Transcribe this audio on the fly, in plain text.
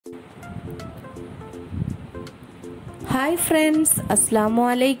Hi friends, Assalamu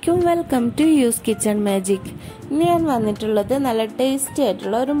alaikum. Welcome to Use Kitchen Magic. ഞാൻ വന്നിട്ടുള്ളത് നല്ല ടേസ്റ്റി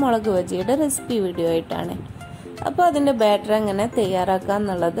ആയിട്ടുള്ള ഒരു മുളക് ബജിയുടെ റെസിപ്പി വീഡിയോ ആയിട്ടാണ്. അപ്പോൾ അതിന്റെ ബാറ്റർ എങ്ങനെ തയ്യാറാക്കാം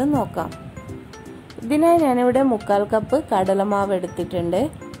എന്നുള്ളത് നോക്കാം. ഇതിനായി ഞാൻ ഇവിടെ 1/4 കപ്പ് കടലമാവ് എടുത്തിട്ടുണ്ട്.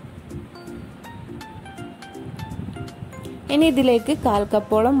 ഇനി ഇതിലേക്ക് 1/4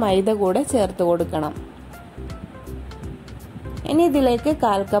 കപ്പോളം മൈദ കൂടെ ചേർത്ത് കൊടുക്കണം. ഇനി ഇതിലേക്ക്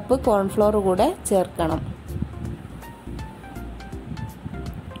 1/4 കപ്പ് കോൺഫ്ലോർ കൂടെ ചേർക്കണം.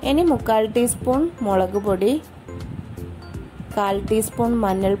 ഇനി 1/4 ടീസ്പൂൺ മുളക് പൊടി, 1/4 ടീസ്പൂൺ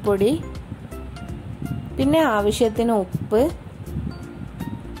മഞ്ഞൾപ്പൊടി, പിന്നെ ആവശ്യത്തിന് ഉപ്പ്,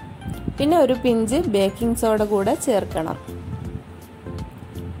 പിന്നെ ഒരു പിഞ്ച് ബേക്കിംഗ് സോഡ കൂടെ ചേർക്കണം.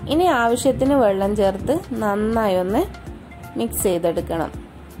 ഇനി ആവശ്യത്തിന് വെള്ളം ചേർത്ത് നന്നായി ഒന്ന് മിക്സ് ചെയ്തെടുക്കണം.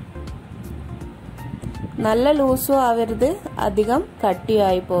 നല്ല ലൂസും ആവരുത്, അധികം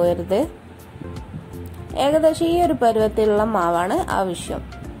കട്ടിയായി പോകരുത്. ഏകദേശം ഈ ഒരു പരുവത്തിലുള്ള മാവാണ് ആവശ്യം.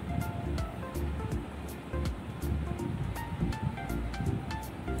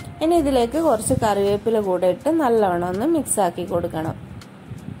 ഇനി ഇതിലേക്ക് കുറച്ച് കറിവേപ്പില കൂടെ ഇട്ട് നല്ലവണ്ണം ഒന്ന് മിക്സ് ആക്കി കൊടുക്കണം.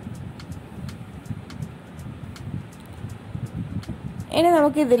 ഇനി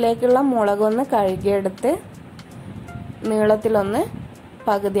നമുക്ക് ഇതിലേക്കുള്ള മുളകൊന്ന് കഴുകിയെടുത്ത് നീളത്തിലൊന്ന്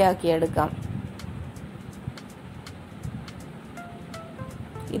പകുതിയാക്കിയെടുക്കാം.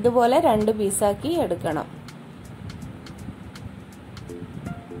 ഇതുപോലെ 2 പീസാക്കി എടുക്കണം.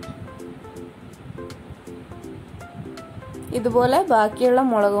 ഇതുപോലെ ബാക്കിയുള്ള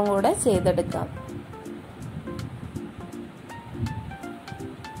മുളകും കൂടെ ചെയ്തെടുക്കാം.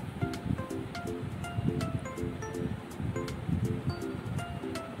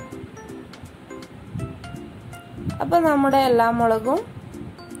 അപ്പൊ നമ്മുടെ എല്ലാ മുളകും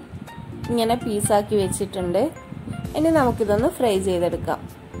ഇങ്ങനെ പീസാക്കി വെച്ചിട്ടുണ്ട്. ഇനി നമുക്കിതൊന്ന് ഫ്രൈ ചെയ്തെടുക്കാം.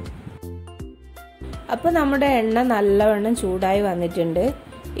 അപ്പൊ നമ്മുടെ എണ്ണ നല്ലവണ്ണം ചൂടായി വന്നിട്ടുണ്ട്.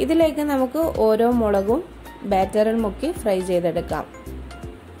 ഇതിലേക്ക് നമുക്ക് ഓരോ മുളകും ബാറ്ററിൽ മുക്കി ഫ്രൈ ചെയ്തെടുക്കാം.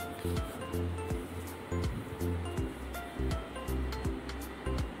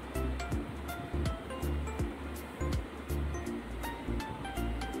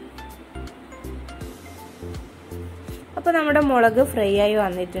 അപ്പൊ നമ്മുടെ മുളക് ഫ്രൈ ആയി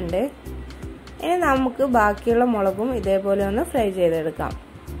വന്നിട്ടുണ്ട്. ഇനി നമുക്ക് ബാക്കിയുള്ള മുളകും ഇതേപോലെ ഒന്ന് ഫ്രൈ ചെയ്തെടുക്കാം.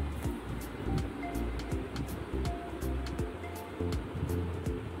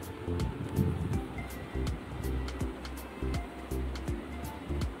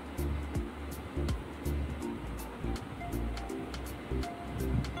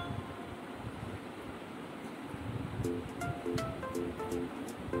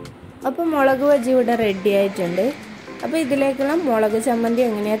 അപ്പോൾ മുളക് ബജി ഇവിടെ റെഡി ആയിട്ടുണ്ട്. അപ്പോൾ ഇതിലേക്കുള്ള മുളക് ചമ്മന്തി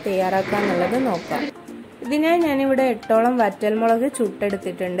എങ്ങനെയാണ് തയ്യാറാക്കുക എന്നുള്ളത് നോക്കാം. ഇതിനായി ഞാനിവിടെ 8ഓളം വറ്റൽമുളക്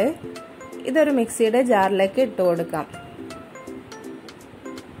ചുട്ടെടുത്തിട്ടുണ്ട്. ഇതൊരു മിക്സിയുടെ ജാറിലേക്ക് ഇട്ട് കൊടുക്കാം.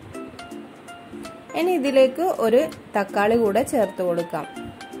 ഇനി ഇതിലേക്ക് ഒരു തക്കാളി കൂടെ ചേർത്ത് കൊടുക്കാം.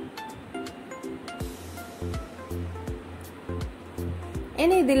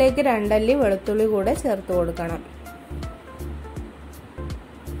 ഇനി ഇതിലേക്ക് 2 അല്ലി വെളുത്തുള്ളി കൂടെ ചേർത്ത് കൊടുക്കണം.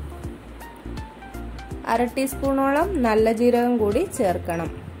 1/2 ടീസ്പൂണോളം നല്ല ജീരകം കൂടി ചേർക്കണം.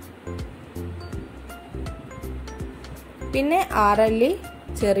 പിന്നെ 6 അല്ലി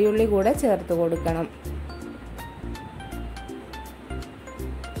ചെറിയുള്ളി കൂടെ ചേർത്ത് കൊടുക്കണം.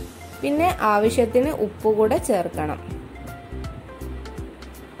 പിന്നെ ആവശ്യത്തിന് ഉപ്പ് കൂടെ ചേർക്കണം.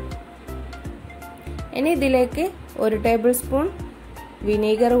 ഇനി ഇതിലേക്ക് 1 ടേബിൾ സ്പൂൺ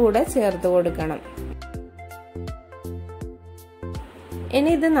വിനീഗർ കൂടെ ചേർത്ത് കൊടുക്കണം. ഇനി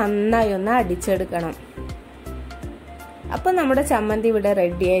ഇത് നന്നായി ഒന്ന് അടിച്ചെടുക്കണം. അപ്പൊ നമ്മുടെ ചമ്മന്തി ഇവിടെ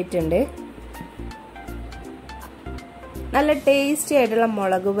റെഡി ആയിട്ടുണ്ട്. നല്ല ടേസ്റ്റി ആയിട്ടുള്ള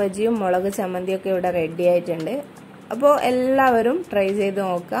മുളക് ബജിയും മുളക് ചമ്മന്തിയും ഒക്കെ ഇവിടെ റെഡി ആയിട്ടുണ്ട്. അപ്പോൾ എല്ലാവരും ട്രൈ ചെയ്ത്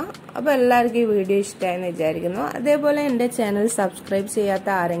നോക്കുക. അപ്പോൾ എല്ലാവർക്കും ഈ വീഡിയോ ഇഷ്ടമായെന്ന് വിചാരിക്കുന്നു. അതേപോലെ എൻ്റെ ചാനൽ സബ്സ്ക്രൈബ് ചെയ്യാത്ത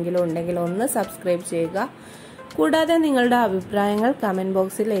ആരെങ്കിലും ഉണ്ടെങ്കിൽ ഒന്ന് സബ്സ്ക്രൈബ് ചെയ്യുക. കൂടാതെ നിങ്ങളുടെ അഭിപ്രായങ്ങൾ കമന്റ്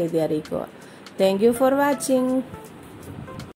ബോക്സിൽ എഴുതി അറിയിക്കുക. Thank you for watching.